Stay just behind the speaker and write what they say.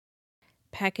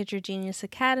Package Your Genius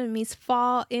Academy's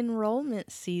fall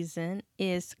enrollment season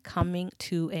is coming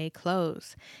to a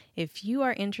close. If you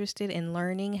are interested in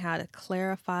learning how to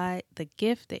clarify the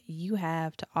gift that you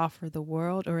have to offer the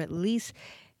world, or at least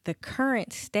the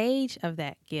current stage of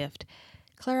that gift,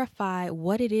 clarify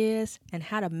what it is and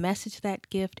how to message that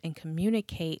gift and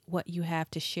communicate what you have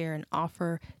to share and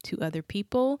offer to other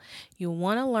people, you'll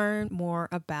want to learn more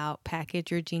about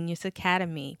Package Your Genius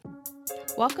Academy.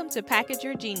 Welcome to Package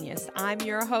Your Genius. I'm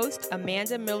your host,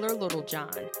 Amanda Miller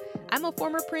Littlejohn. I'm a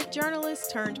former print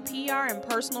journalist turned PR and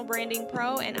personal branding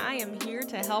pro, and I am here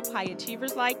to help high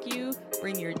achievers like you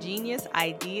bring your genius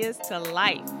ideas to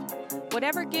life.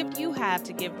 Whatever gift you have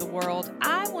to give the world,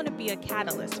 I want to be a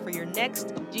catalyst for your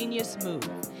next genius move.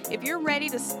 If you're ready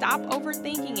to stop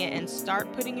overthinking it and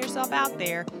start putting yourself out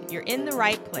there, you're in the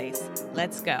right place.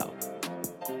 Let's go.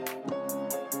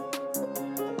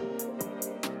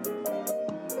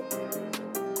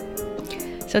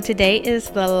 So today is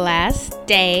the last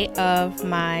day of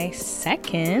my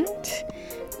second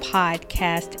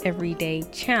podcast everyday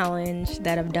challenge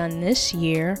that I've done this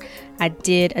year. I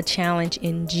did a challenge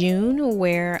in June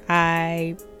where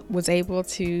I was able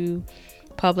to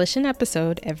publish an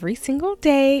episode every single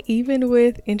day, even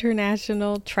with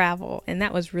international travel. And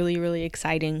that was really, really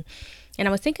exciting. And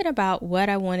I was thinking about what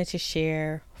I wanted to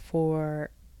share for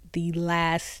the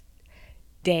last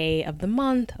day of the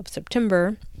month of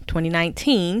September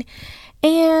 2019.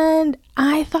 And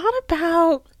I thought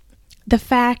about the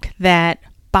fact that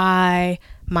by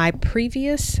my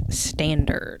previous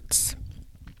standards,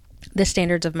 the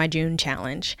standards of my June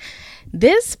challenge,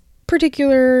 this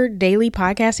particular daily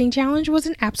podcasting challenge was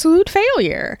an absolute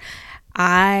failure.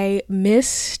 I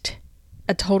missed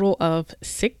a total of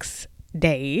 6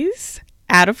 days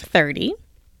out of 30.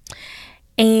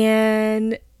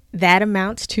 And that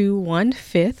amounts to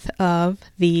 1/5 of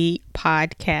the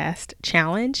podcast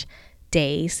challenge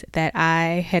days that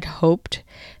I had hoped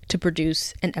to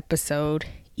produce an episode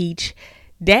each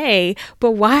day.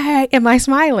 But why am I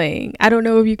smiling? I don't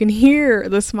know if you can hear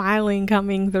the smiling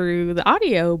coming through the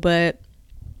audio, but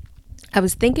I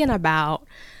was thinking about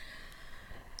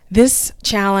this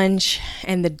challenge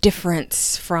and the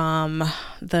difference from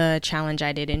the challenge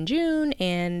I did in June.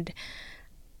 And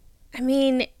I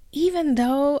mean, even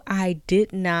though I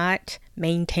did not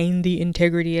maintain the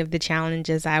integrity of the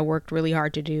challenges I worked really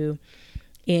hard to do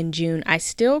in June, I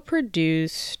still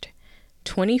produced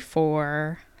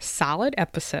 24 solid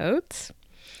episodes.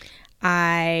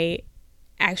 I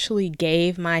actually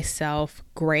gave myself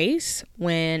grace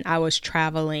when I was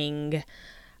traveling,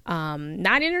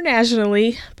 not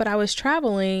internationally, but I was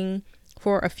traveling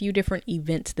for a few different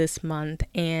events this month,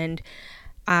 and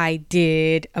I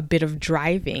did a bit of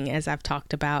driving, as I've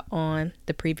talked about on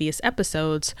the previous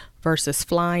episodes, versus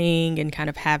flying and kind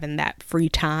of having that free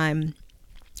time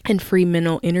and free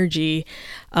mental energy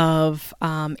of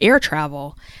air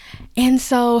travel. And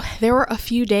so there were a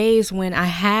few days when I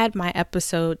had my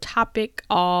episode topic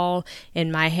all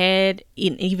in my head,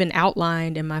 even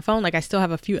outlined in my phone. Like, I still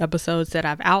have a few episodes that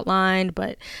I've outlined,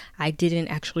 but I didn't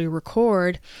actually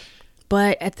record.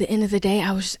 But at the end of the day,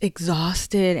 I was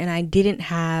exhausted and I didn't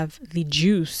have the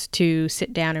juice to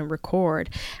sit down and record.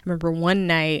 I remember one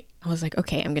night I was like,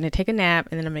 okay, I'm going to take a nap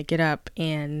and then I'm going to get up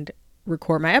and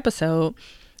record my episode.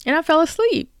 And I fell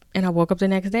asleep and I woke up the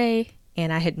next day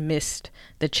and I had missed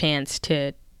the chance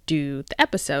to do the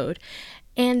episode.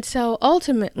 And so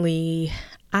ultimately,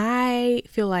 I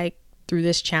feel like through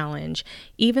this challenge,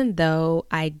 even though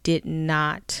I did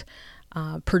not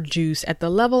produce at the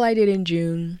level I did in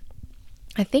June,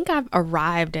 I think I've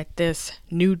arrived at this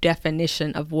new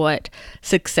definition of what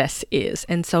success is.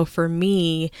 And so for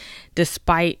me,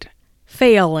 despite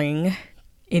failing,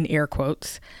 in air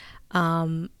quotes,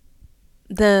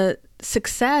 the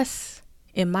success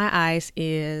in my eyes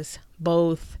is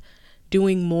both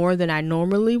doing more than I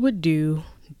normally would do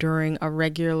during a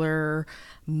regular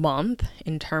month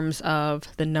in terms of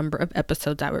the number of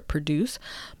episodes I would produce,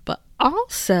 but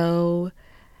also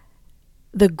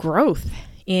the growth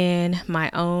in my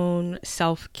own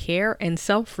self-care and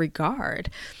self-regard.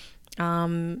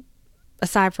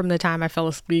 Aside from the time I fell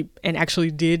asleep and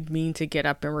actually did mean to get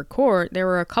up and record, there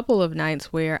were a couple of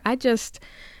nights where I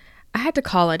had to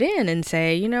call it in and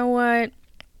say, you know what?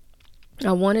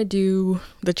 I want to do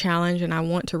the challenge and I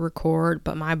want to record,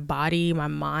 but my body, my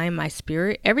mind, my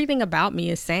spirit, everything about me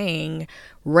is saying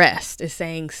rest, is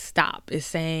saying stop, is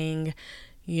saying,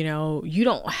 you know, you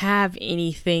don't have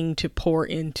anything to pour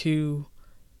into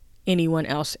anyone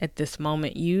else at this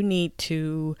moment. You need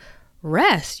to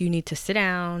rest. You need to sit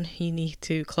down. You need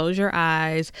to close your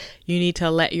eyes. You need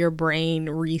to let your brain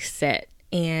reset.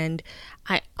 And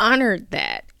I honored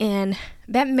that. And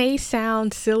that may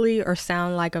sound silly or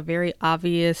sound like a very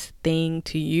obvious thing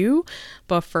to you,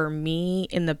 but for me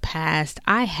in the past,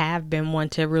 I have been one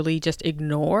to really just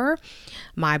ignore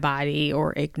my body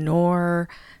or ignore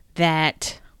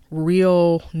that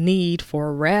real need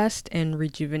for rest and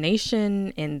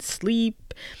rejuvenation and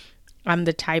sleep. I'm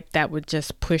the type that would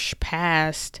just push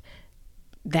past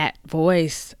that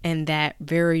voice and that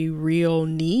very real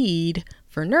need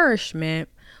for nourishment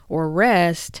or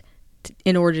rest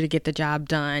in order to get the job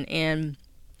done. And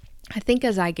I think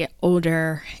as I get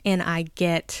older and I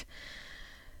get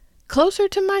closer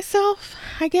to myself,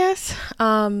 I guess,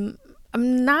 I'm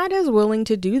not as willing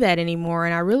to do that anymore.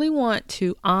 And I really want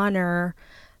to honor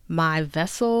my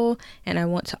vessel, and I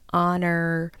want to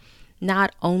honor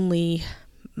not only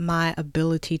my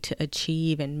ability to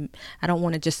achieve, and I don't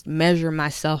want to just measure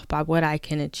myself by what I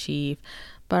can achieve,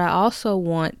 but I also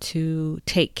want to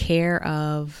take care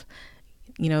of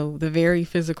the very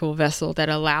physical vessel that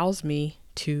allows me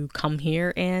to come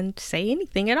here and say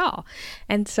anything at all.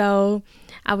 And so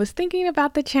I was thinking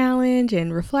about the challenge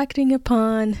and reflecting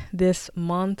upon this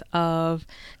month of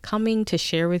coming to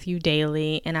share with you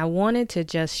daily. And I wanted to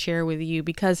just share with you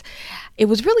because it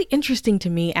was really interesting to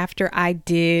me after I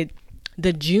did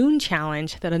the June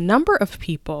challenge that a number of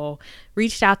people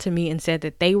reached out to me and said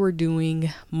that they were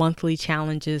doing monthly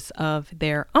challenges of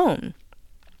their own.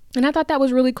 And I thought that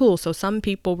was really cool. So some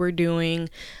people were doing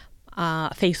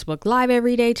Facebook Live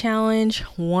Everyday Challenge.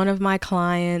 One of my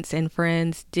clients and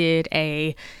friends did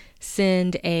a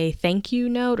send a thank you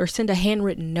note or send a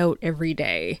handwritten note every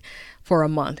day for a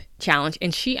month challenge.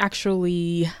 And she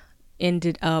actually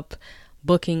ended up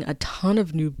booking a ton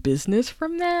of new business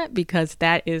from that because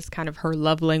that is kind of her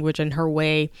love language and her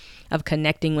way of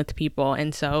connecting with people.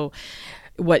 And so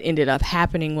what ended up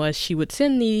happening was she would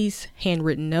send these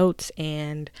handwritten notes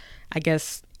and I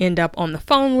guess end up on the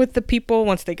phone with the people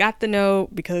once they got the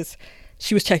note because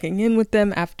she was checking in with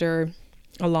them after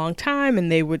a long time,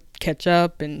 and they would catch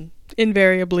up, and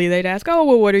invariably they'd ask, oh,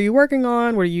 well, what are you working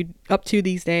on? What are you up to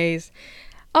these days?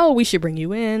 Oh, we should bring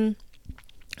you in.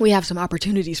 We have some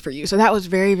opportunities for you. So that was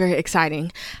very, very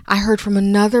exciting. I heard from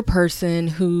another person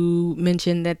who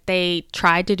mentioned that they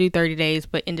tried to do 30 days,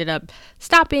 but ended up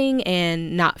stopping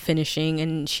and not finishing.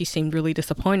 And she seemed really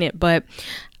disappointed. But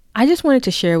I just wanted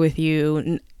to share with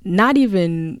you, not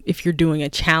even if you're doing a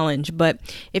challenge, but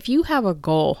if you have a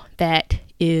goal that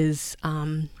is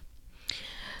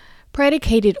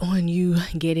predicated on you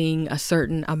getting a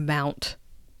certain amount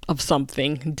of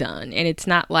something done. And it's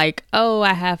not like, oh,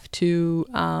 I have to,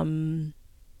 I'm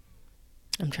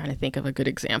trying to think of a good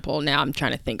example. Now I'm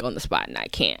trying to think on the spot and I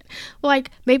can't.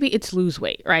 Like maybe it's lose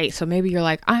weight, right? So maybe you're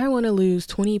like, I want to lose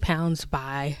 20 pounds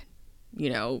by,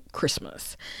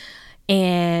 Christmas.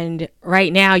 And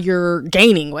right now you're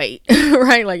gaining weight,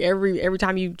 right? Like every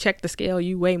time you check the scale,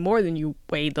 you weigh more than you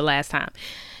weighed the last time.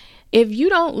 If you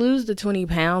don't lose the 20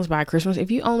 pounds by Christmas,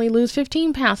 if you only lose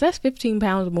 15 pounds, that's 15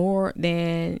 pounds more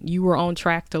than you were on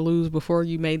track to lose before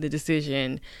you made the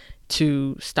decision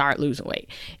to start losing weight.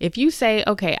 If you say,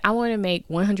 okay, I want to make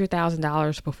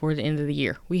 $100,000 before the end of the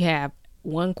year, we have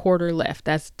 1 quarter left.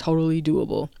 That's totally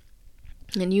doable.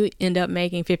 And you end up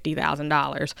making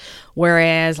 $50,000,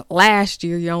 whereas last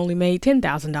year you only made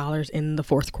 $10,000 in the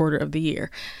 4th quarter of the year.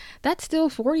 That's still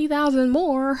 $40,000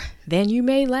 more than you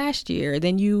made last year,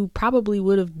 than you probably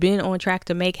would have been on track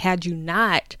to make had you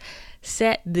not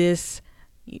set this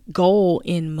goal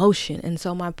in motion. And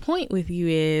so my point with you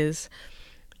is,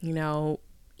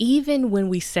 even when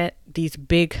we set these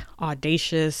big,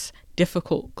 audacious,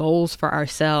 difficult goals for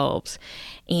ourselves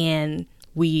and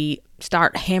we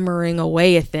start hammering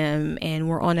away at them and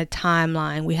we're on a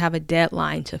timeline, we have a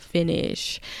deadline to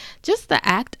finish, just the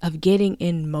act of getting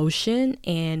in motion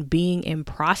and being in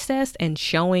process and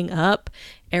showing up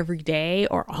every day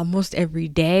or almost every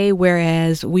day,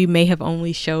 whereas we may have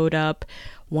only showed up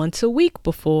once a week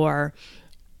before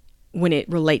when it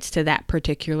relates to that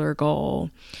particular goal,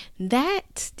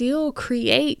 that still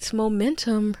creates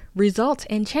momentum, results,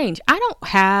 and change. I don't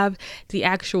have the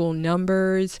actual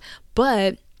numbers,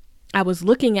 but I was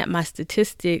looking at my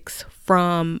statistics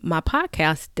from my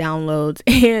podcast downloads,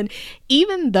 and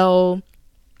even though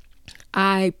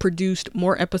I produced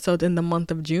more episodes in the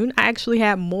month of June, I actually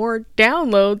had more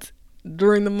downloads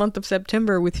during the month of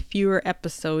September with fewer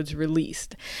episodes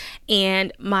released.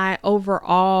 And my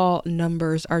overall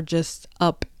numbers are just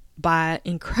up by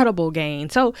incredible gain.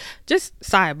 So just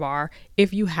sidebar,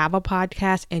 if you have a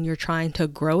podcast and you're trying to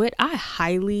grow it, I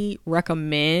highly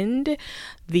recommend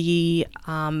the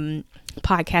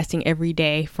podcasting every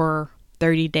day for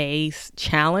 30 days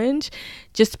challenge,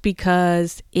 just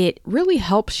because it really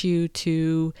helps you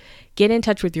to get in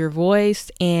touch with your voice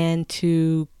and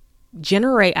to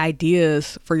generate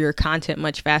ideas for your content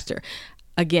much faster.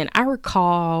 Again, I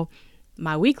recall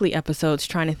my weekly episodes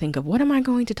trying to think of what am I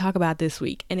going to talk about this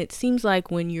week? And it seems like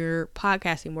when you're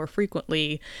podcasting more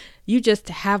frequently, you just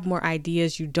have more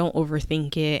ideas, you don't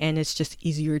overthink it, and it's just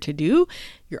easier to do.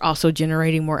 You're also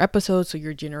generating more episodes, so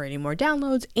you're generating more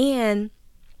downloads, and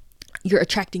you're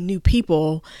attracting new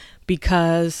people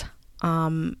because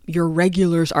your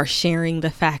regulars are sharing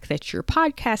the fact that you're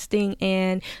podcasting,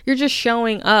 and you're just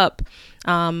showing up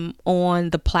on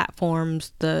the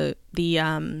platforms, the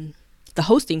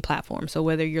hosting platform. So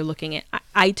whether you're looking at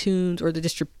iTunes or the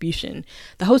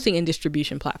hosting and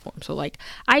distribution platform. So like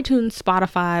iTunes,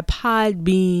 Spotify,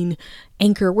 Podbean,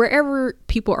 Anchor, wherever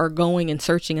people are going and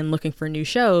searching and looking for new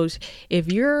shows,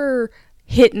 if you're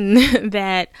hitting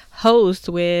that host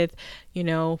with,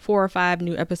 4 or 5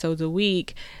 new episodes a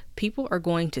week, people are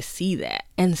going to see that.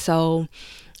 And so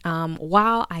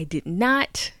while I did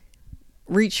not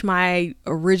reach my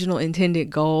original intended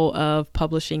goal of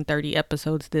publishing 30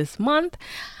 episodes this month,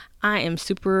 I am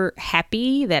super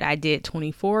happy that I did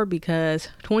 24, because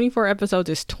 24 episodes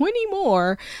is 20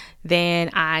 more than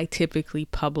I typically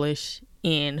publish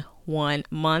in 1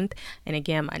 month. And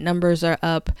again, my numbers are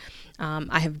up.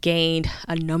 I have gained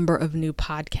a number of new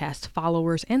podcast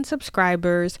followers and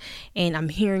subscribers, and I'm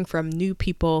hearing from new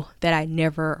people that I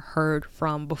never heard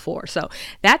from before. So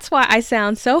that's why I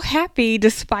sound so happy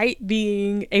despite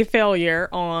being a failure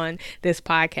on this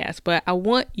podcast. But I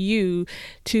want you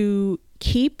to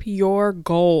keep your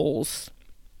goals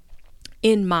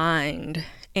in mind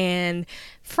and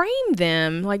frame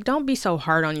them. Like, don't be so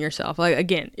hard on yourself. Like,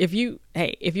 again, if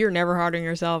you're never hard on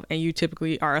yourself and you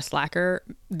typically are a slacker,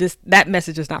 that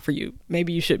message is not for you.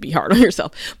 Maybe you should be hard on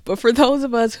yourself. But for those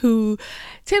of us who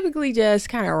typically just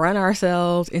kind of run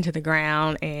ourselves into the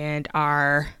ground and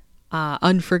are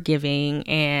unforgiving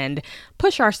and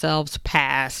push ourselves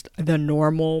past the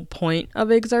normal point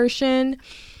of exertion,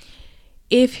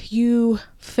 if you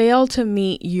fail to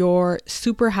meet your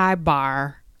super high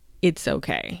bar, it's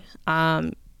okay.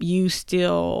 You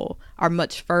still are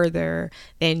much further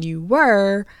than you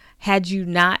were had you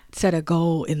not set a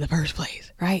goal in the first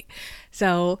place, right?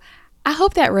 So I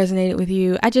hope that resonated with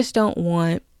you. I just don't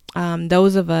want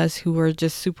those of us who are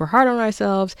just super hard on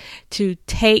ourselves to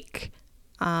take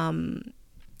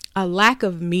a lack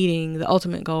of meeting the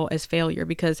ultimate goal as failure,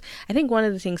 because I think one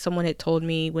of the things someone had told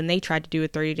me when they tried to do a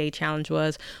 30-day challenge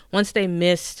was once they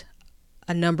missed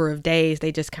a number of days,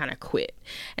 they just kind of quit.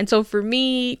 And so for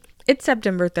me, it's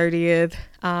September 30th.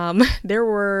 There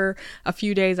were a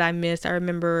few days I missed. I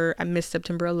remember I missed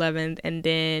September 11th, and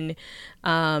then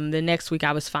the next week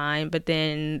I was fine. But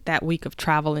then that week of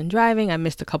travel and driving, I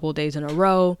missed a couple of days in a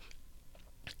row.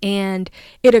 And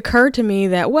it occurred to me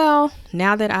that, well,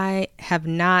 now that I have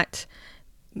not,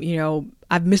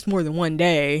 I've missed more than one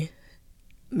day,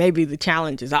 maybe the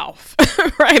challenge is off,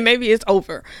 right? Maybe it's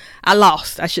over. I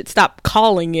lost. I should stop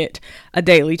calling it a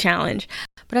daily challenge.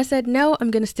 But I said, no,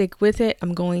 I'm going to stick with it.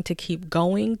 I'm going to keep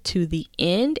going to the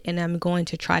end, and I'm going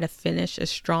to try to finish as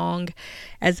strong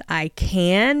as I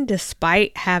can,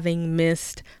 despite having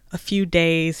missed a few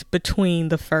days between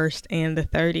the 1st and the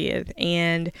 30th.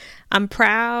 And I'm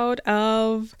proud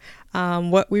of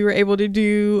what we were able to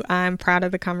do. I'm proud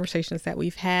of the conversations that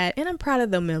we've had, and I'm proud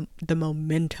of the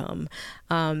momentum,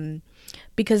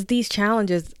 because these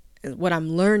challenges, what I'm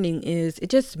learning is it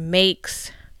just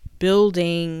makes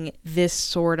building this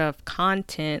sort of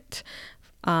content,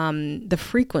 the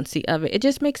frequency of it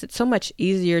just makes it so much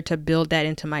easier to build that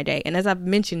into my day. And as I've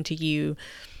mentioned to you,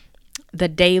 the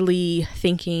daily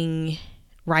thinking,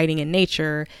 writing, and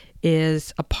nature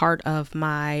is a part of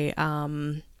my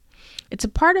it's a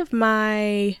part of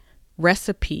my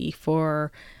recipe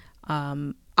for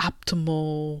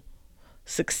optimal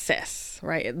success,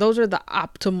 right?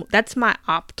 That's my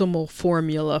optimal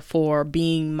formula for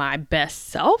being my best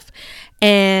self.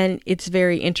 And it's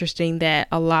very interesting that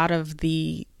a lot of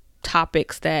the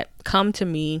topics that come to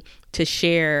me to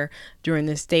share during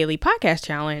this daily podcast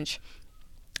challenge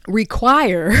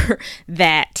require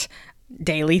that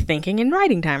daily thinking and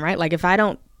writing time, right? Like if I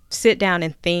don't sit down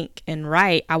and think and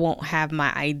write, I won't have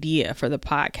my idea for the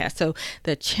podcast. So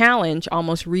the challenge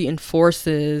almost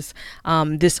reinforces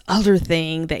this other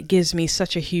thing that gives me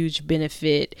such a huge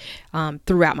benefit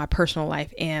throughout my personal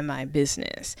life and my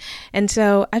business. And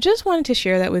so I just wanted to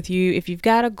share that with you. If you've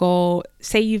got a goal,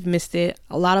 say you've missed it.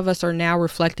 A lot of us are now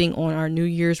reflecting on our New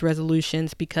Year's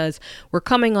resolutions because we're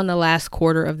coming on the last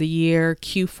quarter of the year.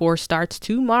 Q4 starts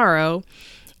tomorrow,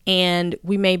 and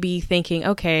we may be thinking,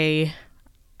 okay,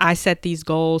 I set these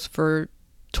goals for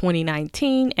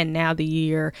 2019 and now the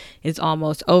year is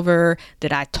almost over.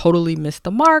 Did I totally miss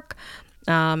the mark?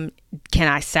 Can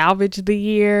I salvage the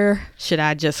year? Should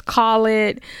I just call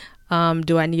it?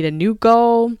 Do I need a new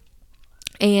goal?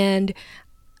 And,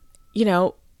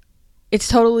 it's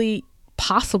totally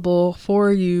possible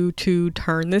for you to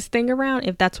turn this thing around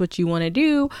if that's what you want to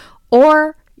do,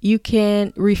 or you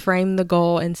can reframe the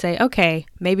goal and say, okay,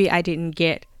 maybe I didn't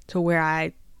get to where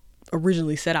I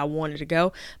originally said I wanted to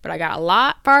go, but I got a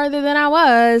lot farther than I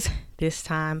was this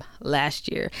time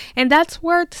last year. And that's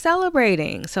worth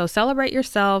celebrating. So celebrate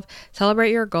yourself,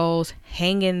 celebrate your goals,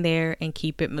 hang in there and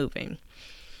keep it moving.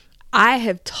 I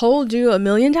have told you a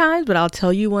million times, but I'll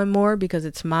tell you one more because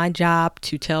it's my job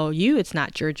to tell you. It's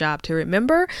not your job to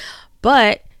remember.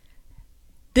 But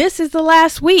this is the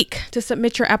last week to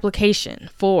submit your application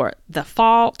for the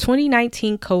fall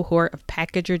 2019 cohort of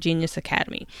Package Your Genius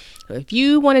Academy. So if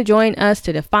you want to join us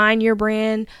to define your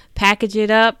brand, package it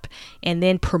up, and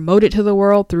then promote it to the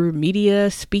world through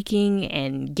media, speaking,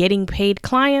 and getting paid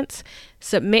clients,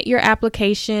 submit your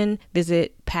application.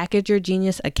 Visit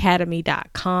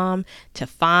packageyourgeniusacademy.com to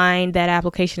find that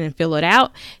application and fill it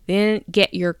out. Then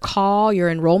get your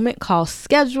enrollment call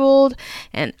scheduled,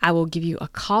 and I will give you a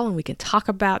call and we can talk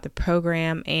about the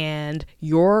program and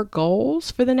your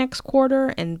goals for the next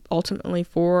quarter and ultimately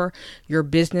for your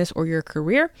business or your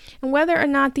career and whether or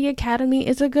not the academy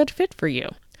is a good fit for you.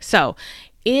 So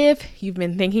if you've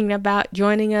been thinking about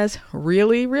joining us,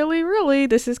 really,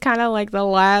 this is kind of like the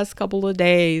last couple of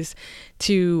days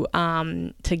to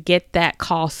get that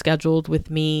call scheduled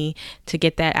with me, to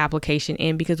get that application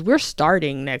in, because we're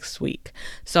starting next week.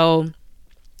 So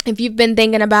if you've been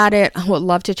thinking about it, I would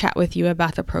love to chat with you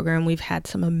about the program. We've had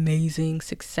some amazing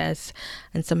success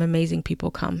and some amazing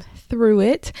people come through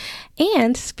it.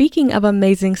 And speaking of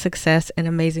amazing success and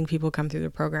amazing people come through the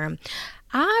program,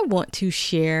 I want to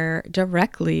share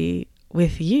directly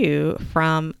with you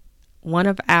from one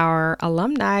of our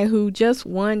alumni who just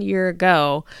 1 year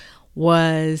ago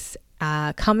was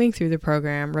coming through the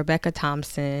program. Rebecca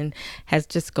Thompson has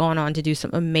just gone on to do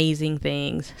some amazing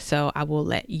things. So I will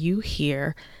let you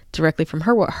hear directly from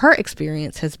her what her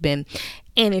experience has been.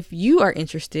 And if you are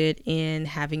interested in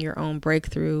having your own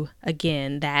breakthrough,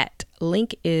 again, that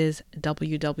link is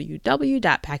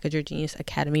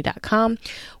www.packageyourgeniusacademy.com,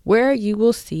 where you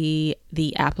will see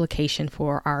the application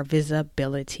for our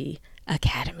Visibility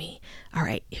Academy. All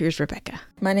right, here's Rebecca.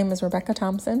 My name is Rebecca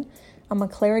Thompson. I'm a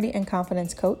clarity and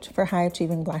confidence coach for high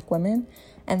achieving Black women.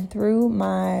 And through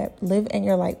my Live in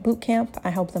Your Light bootcamp,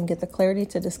 I help them get the clarity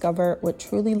to discover what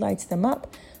truly lights them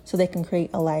up so they can create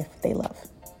a life they love.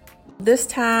 This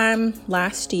time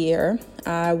last year,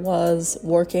 I was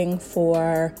working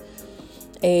for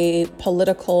a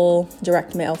political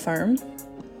direct mail firm.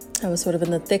 I was sort of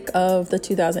in the thick of the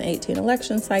 2018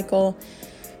 election cycle,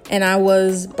 and I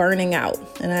was burning out.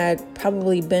 And I had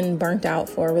probably been burnt out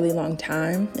for a really long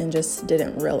time and just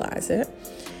didn't realize it.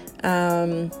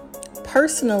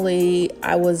 Personally,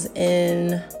 I was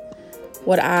in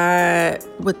what I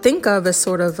would think of as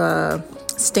sort of a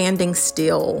standing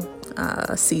still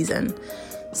season.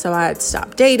 So I had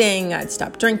stopped dating, I'd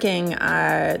stopped drinking,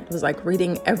 I was like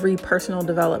reading every personal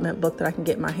development book that I can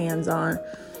get my hands on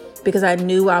because I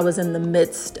knew I was in the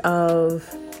midst of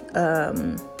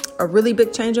a really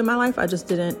big change in my life. I just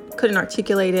couldn't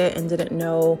articulate it and didn't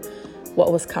know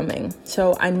what was coming.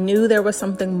 So I knew there was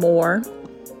something more.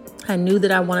 I knew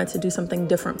that I wanted to do something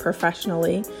different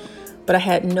professionally, but I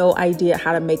had no idea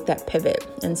how to make that pivot.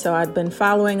 And so I'd been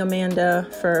following Amanda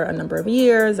for a number of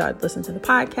years. I'd listen to the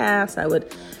podcast. I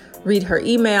would read her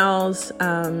emails,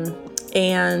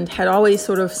 and had always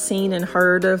sort of seen and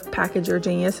heard of Package Your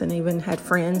Genius and even had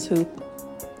friends who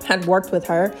had worked with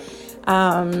her.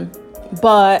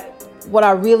 But what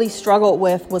I really struggled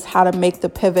with was how to make the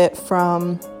pivot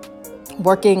from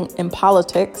working in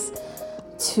politics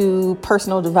to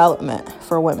personal development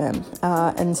for women.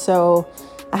 And so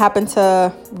I happened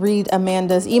to read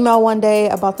Amanda's email one day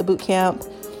about the boot camp,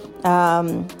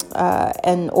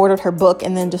 and ordered her book,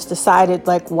 and then just decided,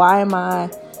 like, why am I,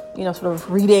 sort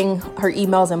of reading her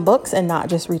emails and books and not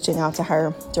just reaching out to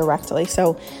her directly?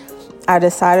 So I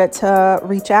decided to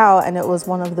reach out, and it was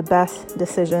one of the best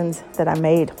decisions that I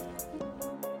made.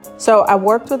 So I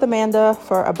worked with Amanda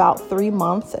for about 3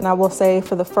 months, and I will say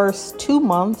for the first 2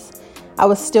 months, I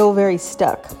was still very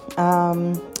stuck.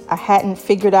 I hadn't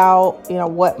figured out,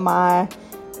 what my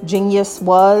genius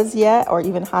was yet, or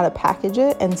even how to package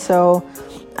it. And so,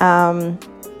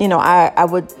 I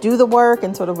would do the work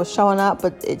and sort of was showing up,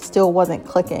 but it still wasn't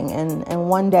clicking. And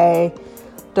one day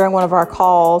during one of our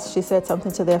calls, she said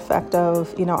something to the effect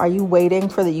of, are you waiting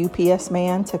for the UPS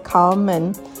man to come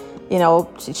and,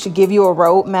 she should give you a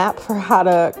roadmap for how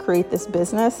to create this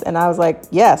business? And I was like,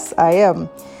 yes, I am.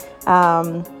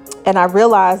 And I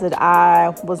realized that I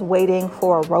was waiting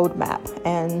for a roadmap.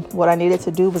 And what I needed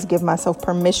to do was give myself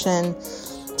permission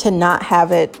to not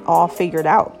have it all figured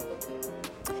out.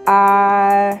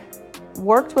 I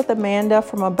worked with Amanda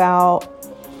from about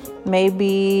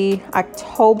maybe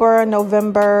October,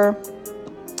 November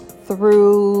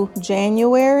through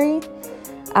January.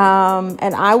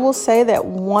 And I will say that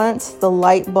once the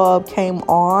light bulb came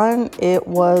on, it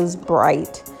was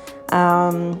bright.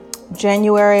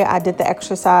 January, I did the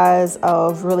exercise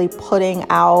of really putting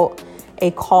out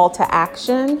a call to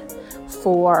action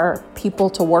for people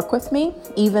to work with me,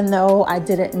 even though I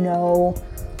didn't know,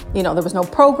 there was no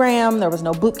program, there was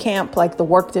no boot camp, like the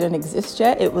work didn't exist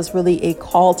yet. It was really a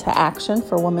call to action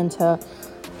for women to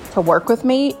work with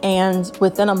me. And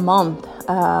within a month,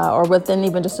 or within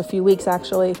even just a few weeks,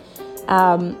 actually,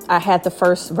 I had the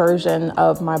first version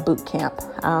of my boot camp.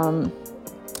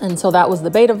 And so that was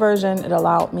the beta version. It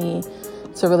allowed me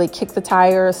to really kick the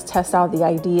tires, test out the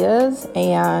ideas.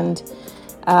 And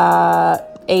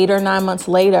 8 or 9 months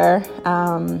later,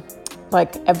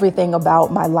 everything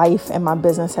about my life and my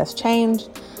business has changed.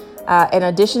 In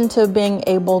addition to being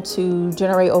able to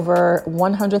generate over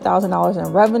 $100,000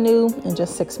 in revenue in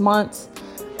just 6 months,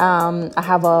 I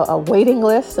have a waiting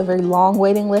list, a very long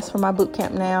waiting list for my boot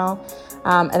camp now.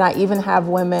 And I even have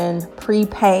women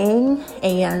prepaying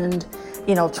and,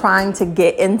 trying to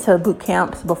get into boot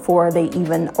camps before they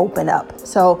even open up.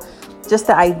 So just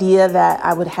the idea that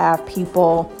I would have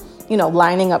people,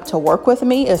 lining up to work with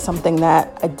me is something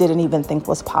that I didn't even think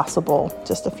was possible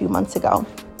just a few months ago.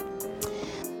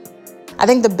 I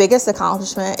think the biggest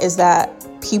accomplishment is that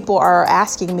people are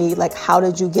asking me, how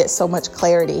did you get so much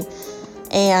clarity?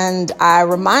 And I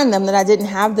remind them that I didn't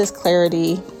have this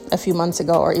clarity a few months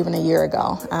ago or even a year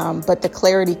ago. But the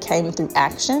clarity came through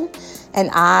action. And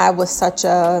I was such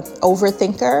a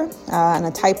overthinker and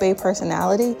a type A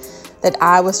personality that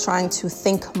I was trying to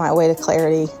think my way to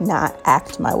clarity, not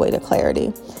act my way to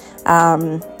clarity.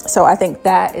 So I think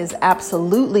that is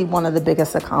absolutely one of the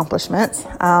biggest accomplishments.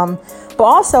 But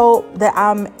also that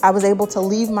I was able to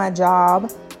leave my job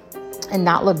and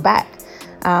not look back.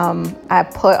 I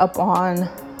put up on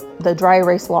the dry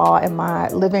erase wall in my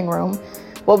living room,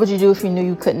 what would you do if you knew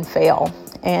you couldn't fail?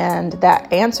 And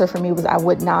that answer for me was I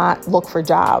would not look for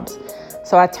jobs.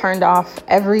 So I turned off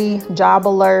every job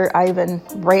alert. I even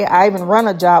run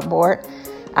a job board.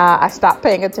 I stopped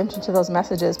paying attention to those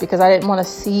messages because I didn't want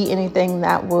to see anything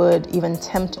that would even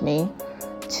tempt me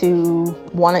to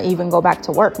want to even go back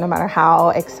to work, no matter how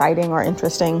exciting or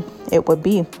interesting it would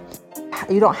be.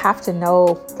 You don't have to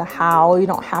know the how. You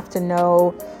don't have to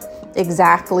know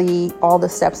exactly all the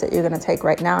steps that you're going to take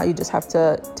right now. You just have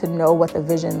to know what the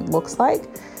vision looks like.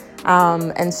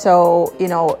 And so,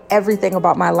 everything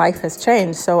about my life has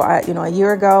changed. So a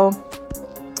year ago,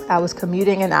 I was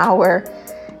commuting an hour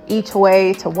each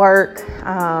way to work.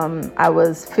 I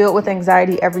was filled with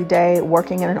anxiety every day,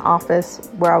 working in an office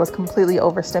where I was completely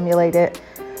overstimulated.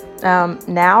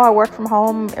 Now I work from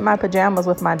home in my pajamas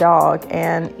with my dog.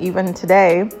 And even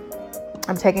today,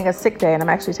 I'm taking a sick day, and I'm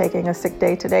actually taking a sick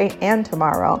day today and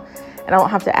tomorrow. And I don't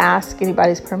have to ask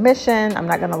anybody's permission. I'm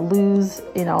not going to lose,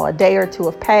 a day or two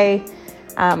of pay.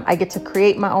 I get to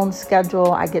create my own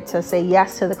schedule. I get to say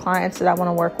yes to the clients that I want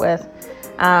to work with.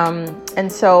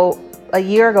 And so a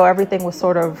year ago, everything was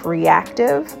sort of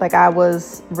reactive. Like I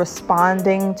was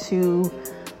responding to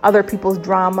other people's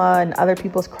drama and other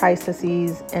people's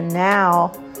crises. And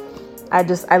now I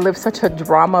live such a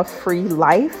drama-free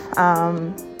life.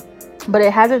 But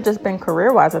it hasn't just been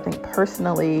career-wise. I think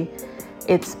personally,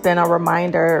 it's been a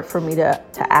reminder for me to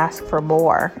ask for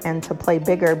more and to play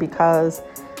bigger, because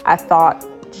I thought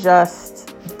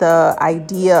just the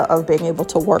idea of being able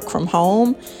to work from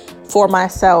home for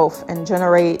myself and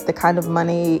generate the kind of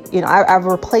money, I've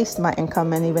replaced my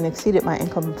income and even exceeded my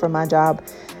income from my job.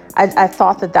 I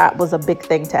thought that was a big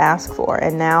thing to ask for.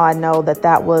 And now I know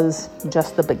that was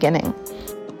just the beginning.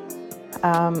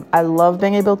 I love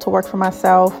being able to work for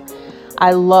myself.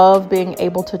 I love being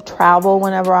able to travel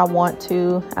whenever I want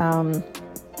to.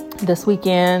 This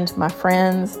weekend, my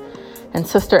friends and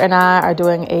sister and I are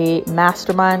doing a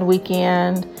mastermind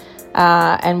weekend,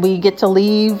 and we get to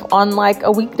leave on like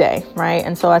a weekday, right?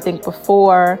 And so I think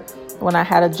before, when I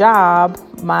had a job,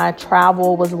 my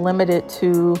travel was limited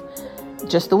to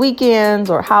just the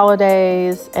weekends or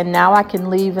holidays, and now I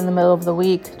can leave in the middle of the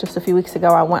week. Just a few weeks ago,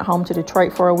 I went home to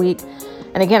Detroit for a week.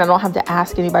 And again, I don't have to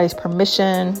ask anybody's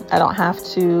permission. I don't have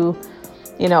to,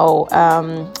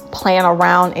 plan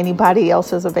around anybody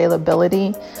else's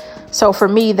availability. So for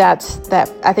me, I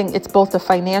think it's both the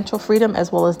financial freedom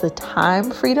as well as the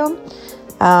time freedom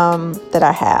that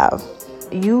I have.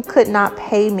 You could not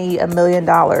pay me $1 million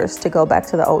to go back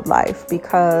to the old life,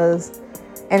 because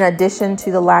in addition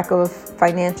to the lack of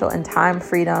financial and time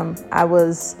freedom, I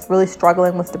was really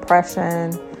struggling with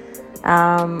depression.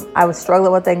 I was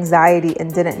struggling with anxiety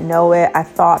and didn't know it. I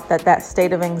thought that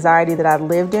state of anxiety that I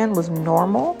lived in was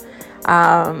normal.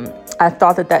 I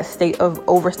thought that state of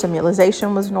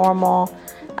overstimulation was normal.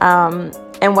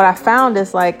 And what I found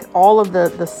is like all of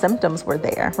the symptoms were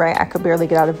there, right? I could barely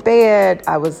get out of bed.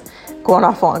 I was going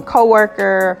off on a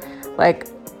coworker. Like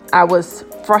I was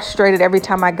frustrated every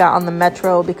time I got on the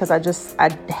metro because I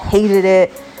hated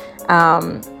it.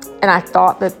 And I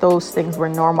thought that those things were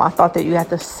normal. I thought that you had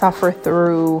to suffer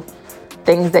through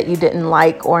things that you didn't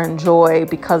like or enjoy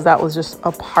because that was just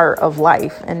a part of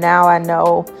life. And now I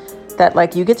know that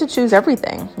like you get to choose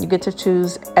everything. You get to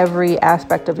choose every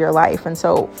aspect of your life. And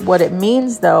so what it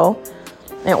means though,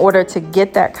 in order to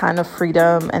get that kind of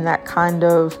freedom and that kind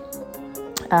of,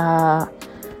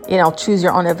 choose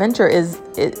your own adventure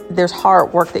there's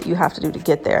hard work that you have to do to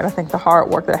get there. And I think the hard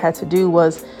work that I had to do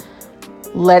was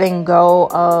letting go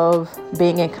of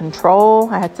being in control.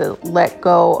 I had to let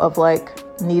go of like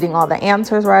needing all the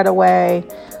answers right away.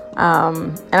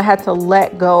 And I had to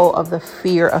let go of the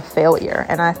fear of failure.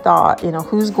 And I thought,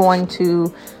 who's going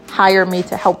to hire me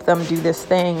to help them do this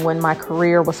thing when my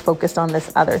career was focused on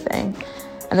this other thing?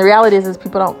 And the reality is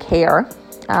people don't care.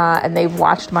 And they've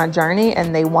watched my journey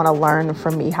and they want to learn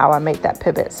from me how I made that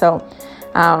pivot. So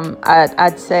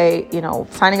I'd say,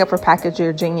 signing up for Package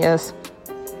Your Genius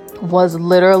was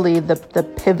literally the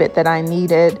pivot that I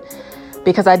needed,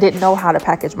 because I didn't know how to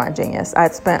package my genius.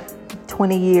 I'd spent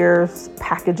 20 years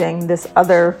packaging this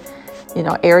other,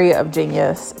 area of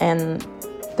genius. And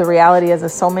the reality is that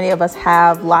so many of us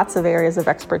have lots of areas of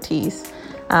expertise.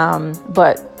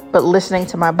 But listening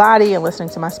to my body and listening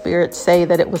to my spirit say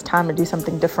that it was time to do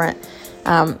something different.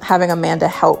 Having Amanda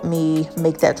help me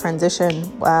make that transition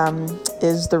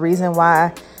is the reason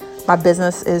why my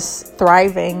business is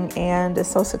thriving and is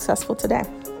so successful today.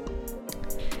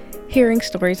 Hearing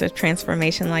stories of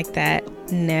transformation like that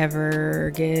never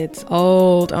gets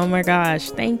old. Oh my gosh.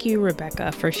 Thank you,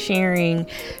 Rebecca, for sharing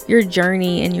your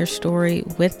journey and your story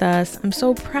with us. I'm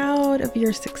so proud of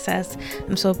your success.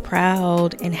 I'm so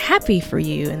proud and happy for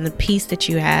you and the peace that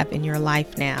you have in your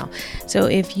life now. So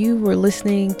if you were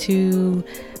listening to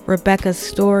Rebecca's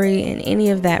story and any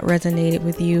of that resonated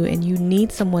with you and you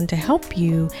need someone to help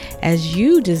you as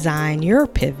you design your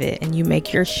pivot and you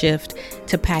make your shift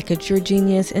to package your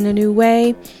genius in a new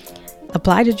way,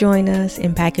 apply to join us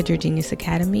in Package Your Genius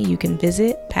Academy. You can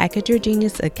visit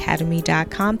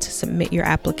packageyourgeniusacademy.com to submit your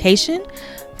application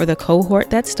for the cohort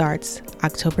that starts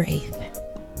October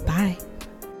 8th. Bye.